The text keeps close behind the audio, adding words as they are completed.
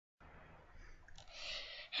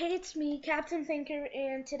Hey, it's me, Captain Thinker,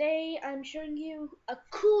 and today I'm showing you a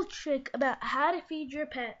cool trick about how to feed your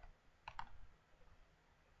pet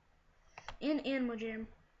in Animal Jam.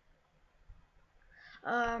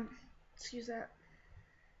 Excuse that.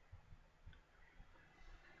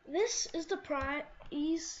 This is the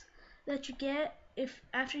prize that you get if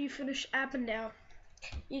after you finish Up and Down.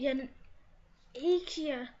 You get an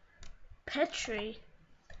IKEA pet tree.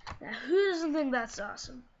 Now, who doesn't think that's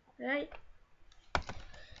awesome, right?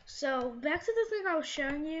 So, back to the thing I was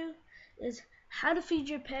showing you is how to feed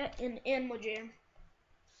your pet in Animal Jam.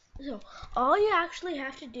 So all you actually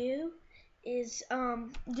have to do is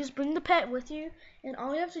just bring the pet with you, and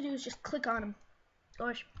all you have to do is just click on him,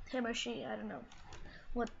 or him or she, I don't know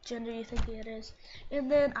what gender you think it is.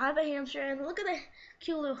 And then I have a hamster, and look at the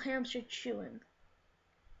cute little hamster chewing.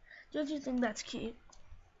 Don't you think that's cute?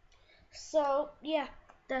 So yeah,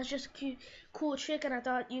 that's just a cute, cool trick, and I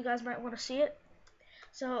thought you guys might want to see it.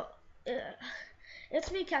 So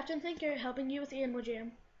it's me, Captain Thinker, helping you with the Animal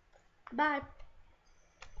Jam. Bye.